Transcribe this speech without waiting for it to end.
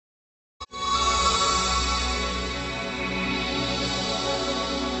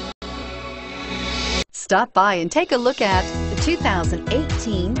Stop by and take a look at the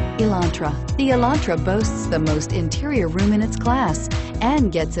 2018 Elantra. The Elantra boasts the most interior room in its class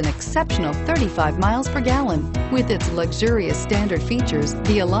and gets an exceptional 35 miles per gallon. With its luxurious standard features,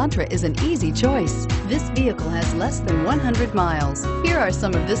 the Elantra is an easy choice. This vehicle has less than 100 miles. Here are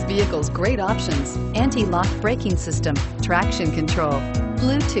some of this vehicle's great options: anti-lock braking system, traction control,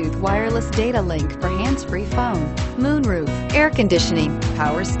 Bluetooth wireless data link for hands-free phone, moonroof, air conditioning,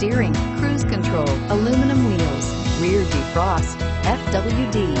 power steering, cruise control, aluminum wheels, rear defrost,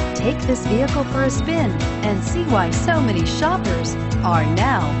 FWD. Take this vehicle for a spin and see why so many shoppers are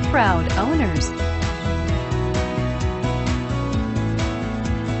now proud owners.